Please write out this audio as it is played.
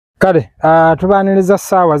Kale, tubaniriza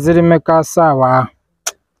saawa ziri meka saawa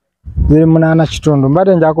ziri 8:00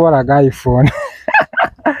 mbadde nja kubalaga iPhone.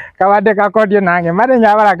 Kabadde kakodyo nange mbadde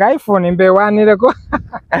nja balaga iPhone mbewanireko.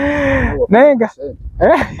 Nenga.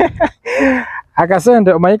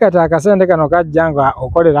 Akasente omanyi kati akasente kano kajjanga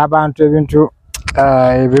okolera abantu ebintu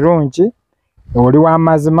ebirungi oli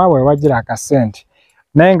w'amazima we wagira akasente.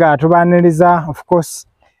 Nenga tubaniriza of course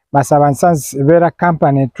Masaba Sons Vera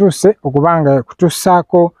Company tuse okubanga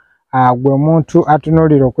kutusako gwe muntu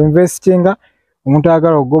atunulira okuinvestinga omuntu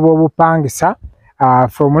agala ogoba obupangisa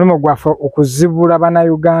from mulimo gwafe okuzibula bana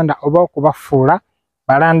Uganda oba okubafuula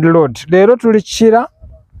ba landlord. Leero tulikira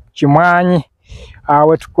Kimwanyi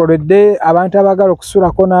we tukoledde abantu abagala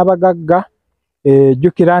okusulako n'abagagga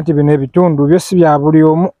jjukira nti bino ebitundu byosi bya buli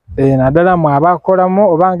omu naddala mu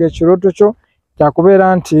abakolamu obanga ekirooto kyo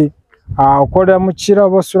kyakubeera nti okolera mu kira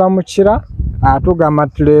oba osula mu kira tugamba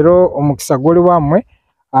nti leero omukisa guli wammwe.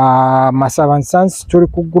 Masaba Sons tuli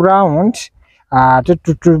ku ground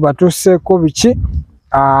batuseeko biki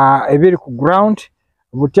ebiri ku ground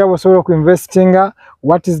butya bwosobola okuinvestinga,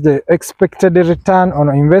 what is the expected return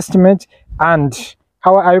on investment and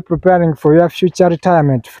how are you preparing for your future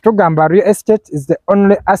retirement. Tugamba real estate is the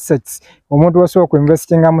only assets omuntu wasobola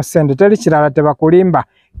okuinvestinga mu sente teri kirala tebakulimba.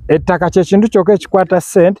 Ettaka kyekintu kyokka ekikwata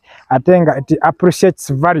sente ate nga it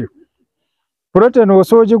appreciates value. Protein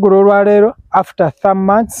osobola ogigula olwaleero after 3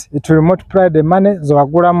 months it will multiply the money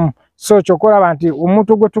zowagulamu. So kyokola nti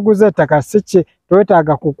omuntu gwe tuguze ettaka siki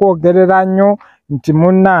twetaaga kukwogerera nnyo nti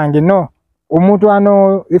munnange no omuntu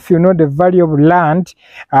ano if you know the value of land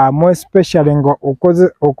more especially nga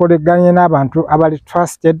okoleganye n'abantu abali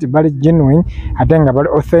trusted bali genuine ate nga bali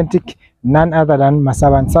authentic none other than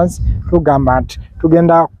Masaba Sons tugamba nti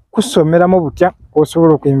tugenda kusomeramu butya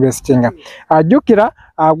osobola okuinvestinga. Jjukira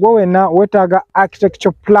gwe wenna wetaaga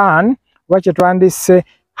architecture plan oba kye twandise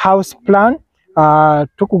house plan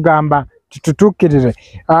tukugamba tutuukirire.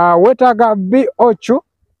 Wetaaga BOQ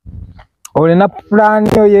olina plan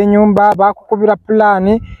yo y'ennyumba bakukubira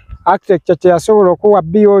plan architecture kye yasobola okuwa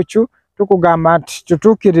BOQ tukugamba nti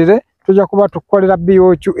tutuukirire tujja kuba tukolera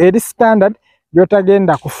BOQ eri standard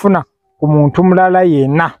gy'otagenda kufuna ku muntu mulala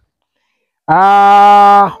yenna.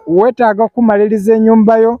 Wetaaga okumaliriza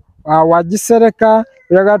ennyumba yo wagisereka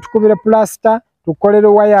oyagala tukubire plaster tukolere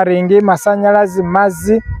wiring masanyalazi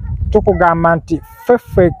mazzi tukugamba nti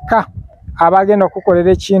feffeka abagenda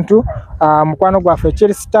okukolera ekintu mukwano gwaffe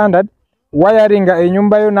ekiri standard wiring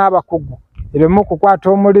ennyumba yo n'abakugu eremu okukwata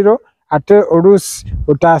omuliro ate oluusi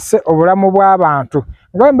otaase obulamu bw'abantu.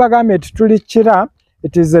 Nga mbagambye tutulikira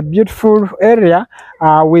it is a beautiful area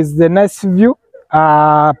with the nice view.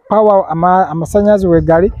 Power amasanyalazi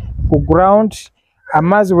wegali ku ground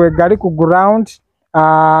amazzi wegali ku ground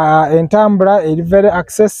entambula eri very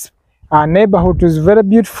access neighborhood is very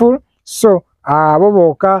beautiful. So abo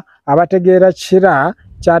bokka abategeera kira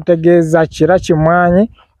kyategeeza kira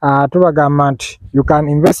Kimwanyi tubagamba nti you can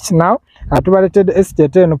invest now. Tubaletedde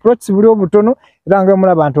estate eno plots buli obutono era nga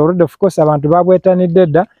mulaba nti already of course abantu babwetanidde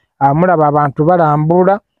dda mulaba abantu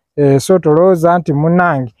balambula so tolowooza nti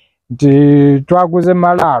munnange nti twaguze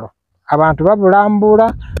malaalo abantu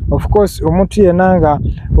babulambula. Of course omuntu yenna nga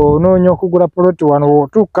onoonya okugula poloti wano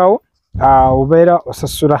wotuukawo obeera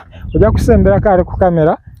osasula ojja kusemberako ali ku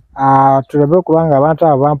kamera tulabe okubanga abantu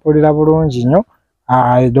abo bampulira bulungi nnyo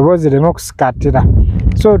eddoboozi lireme okusikatira.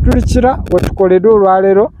 So tulikira wetukoledde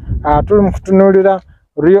olwaleero tuli mu kutunuulira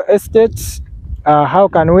real estate how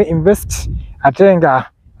can we invest ate nga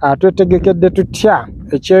twetegekedde tutya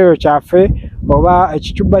ekyeyo kyaffe oba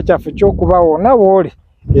ekicuba kyaffe ky'okuba wonna wooli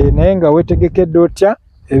naye nga weetegekedde otya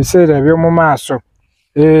ebiseera eby'omu maaso.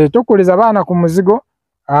 Tukuliza baana ku muzigo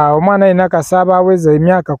omwana alina akasaaba aweza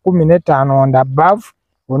emyaka 15 and above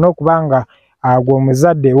olina okuba nga gwe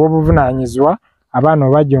omuzadde w'obuvunaanyizibwa abaana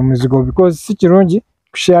obajja omuzigo because si kirungi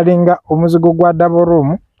kusharinga omuzigo gwa double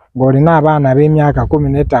room ng'olina abaana b'emyaka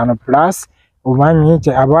 15 plus. Omanyi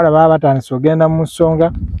nti abawala baba batandise ogenda mu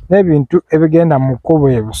nsonga n'ebintu ebigenda mu kkubo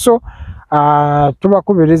ebyo. So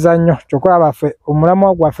tubakubiriza nnyo kyokkola baffe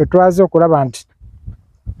omulamwa gwaffe twaze okulaba nti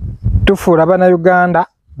tufuula bannayuganda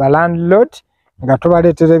ba landlord nga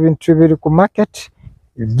tubaleetera ebintu ebiri ku market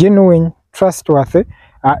genuine trustworthy.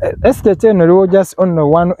 Estate eno eriwo just only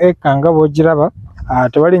 1 acre nga bw'ogiraba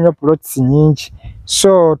tewali nnyo plots nnyingi.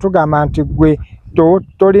 So tugamba nti gwe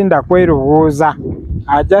tolinda kwerowooza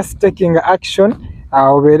just taking action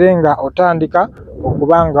obeere nga otandika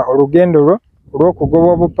okubanga olugendo lwo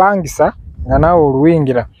olw'okugoba obupangisa nga naawe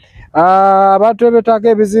oluyingira. Abantu betaaga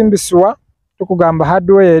ebizimbisibwa tukugamba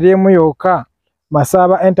hardware eri emu yokka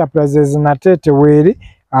Masaba Enterprises nate teweeri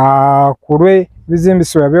ku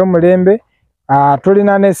lw'ebizimbisibwa by'omulembe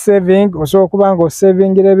tulina ne saving osobola okuba nga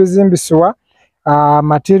osavingira ebizimbisibwa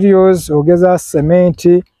materials ogeza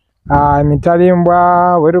cement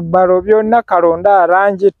emitalimbwa werubalo byonna kalonda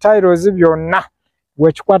rangi tiles byonna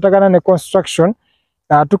wekikwatagana ne construction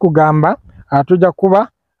tukugamba tujja kuba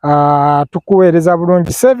tukuweereza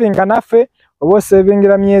bulungi saving naffe oba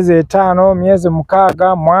savingira myezi 5 myezi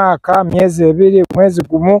 6 mwaka myezi 2 mwezi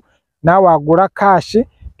gumu naawe agula kashi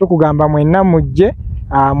tukugamba mwenna mujje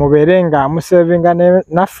mubeere nga musavinga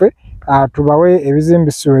naffe tubawe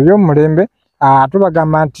ebizimbisibwa eby'omulembe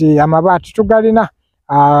tubagamba nti amabaati tugalina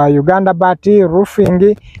Uganda Bati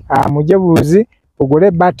roofing mujebuzi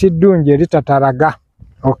ogule bati ddungi eritatalaga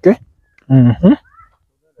okay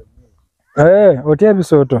otya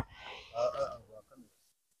ebisoto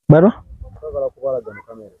baro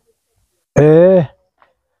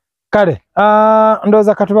kale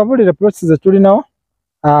ndoza katubabulire processzetulinawo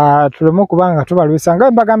tulemu kubanga tubalwisa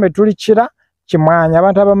nga mbagambe tuli kira Kimwanyi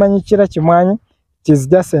abantu abamanyi kira Kimwanyi. It is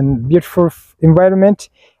just a beautiful environment,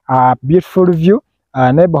 beautiful view,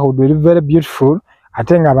 neighborhood very very beautiful.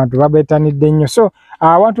 Atenga abantu babetanidde nnyo. So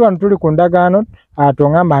abantu bano tuli ku ndagaano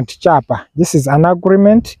tongamba nti chapa. This is an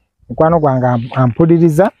agreement mukwano gwange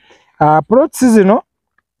ampuliriza. Plots zino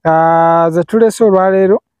ze tulese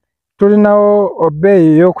olwaleero tulinawo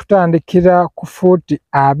obbeeyi y'okutandikira ku fuuti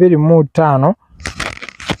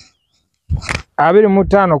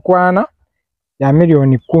 25 kwana ya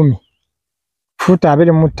milioni 10. Fuuti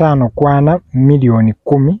 25 kwana milioni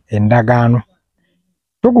 10 endagaano.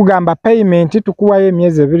 Tukugamba payment tukuwayo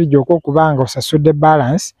emyezi 2 gyokka okubanga osasudde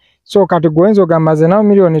balance. So kati gwenzo gamba ze nawo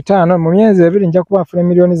milioni 5 mu myezi 2 nja kuba afune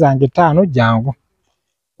milioni zange 5 jangu.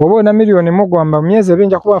 Oba na milioni mugamba mu myezi 2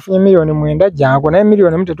 nja kuba afune milioni 9 jangu naye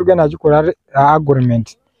milioni mute tugenda gikola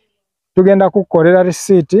agreement. Tugenda kukolera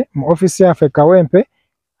receipt mu office yaffe Kawempe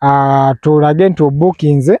tulage nti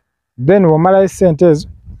bookings then womala sente ezo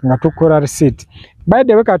nga tukola receipt. By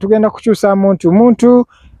the way katugenda kukyusa muntu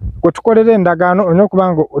kwe tukolera endagaano olina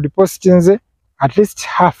okubanga odepositinze at least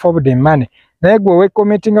half of the money. Naye gwe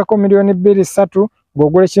wekomitinga ko milioni 2-3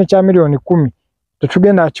 ng'ogula ekintu kya milioni 10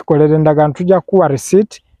 tetugenda kikolera endagaano tujja kuwa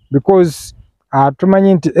receipt because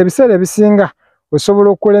tumanyi nti ebiseera ebisinga osobola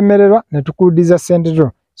okulemererwa ne tukudiza sente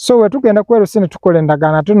zo. So we tugenda kwero sente tukola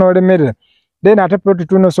endagaano ate n'olemerera then ate plot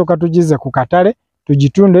tunosooka tugize ku katale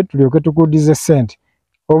tugitunde tulyoke tukudize sente.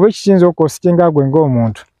 Oba ekiyinza okostinga gwe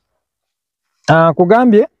ng'omuntu.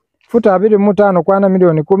 Kugambye fuuta 25 kwana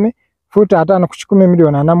milioni 10, fuuta 5 ku 10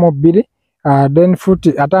 milioni 42, then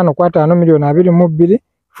fuuti 5 kwa 5 milioni 22,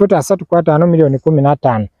 fuuta 3 kwa 5 milioni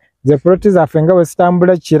 15. Ze ploti zaffe nga bwe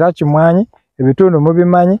zitambula kira Kimwanyi ebitundu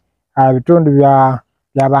mubimanyi ebitundu bya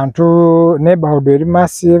bantu neighborhood eri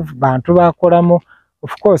massive bantu bakolamu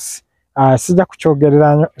of course sijja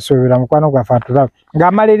kukyogerera nnyo suubira mukwano gwaffe atulaba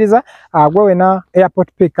ng'amaliriza gwe wena airport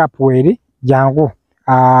pick up weri jangu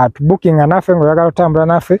booking naffe ng'oyagala otambula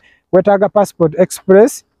naffe wetaaga passport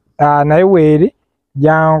express naye weeri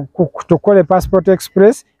tukole passport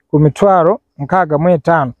express ku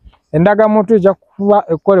 65,000. Endagamuntu ejja kuba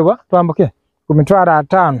ekolebwa twambuke ku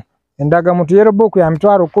 5,000. Endagamuntu yero book ya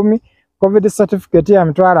 10,000, covid certificate ya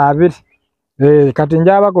 2,000. Kati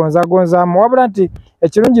njaba gonzamu wabula nti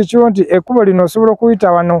ekirungi kyo nti ekkubo lino osobola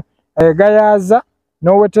okuyita wano Gayaza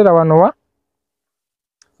n'owetera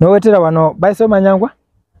wano bayise manyangwa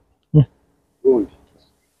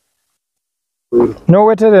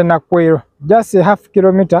n'owetera Nakwero just a half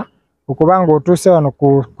kilometer okubanga otuuse wano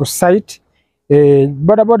ku site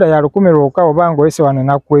boda ya 10 lwokka obanga oyise wano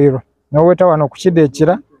Nakwero n'oweta wano ku kidde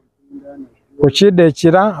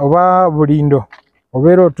ekira oba Bulindo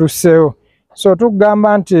obeera otuuseewo. So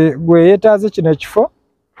tugamba nti gwe yeetaaze kino ekifo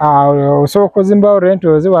osobola okuzimbawo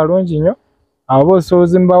rentals walungi nnyo oba osobola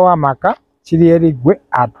okuzimbawo amaka kiri eri gwe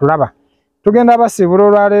atulaba. Tugenda basiibula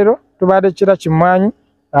olwaleero tubadde kira Kimwanyi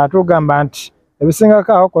tugamba nti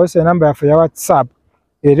ebisingako awo kozesa enamba yaffe ya WhatsApp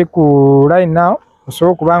eri ku line now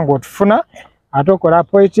osobola okuba nga otufuna ate okola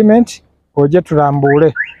appointment ojje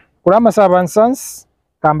tulambuule. Kulama Servant Sons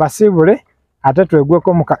kambasiibule ate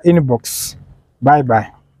twegweko mu ka inbox. Bye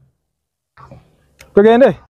bye. Tugende.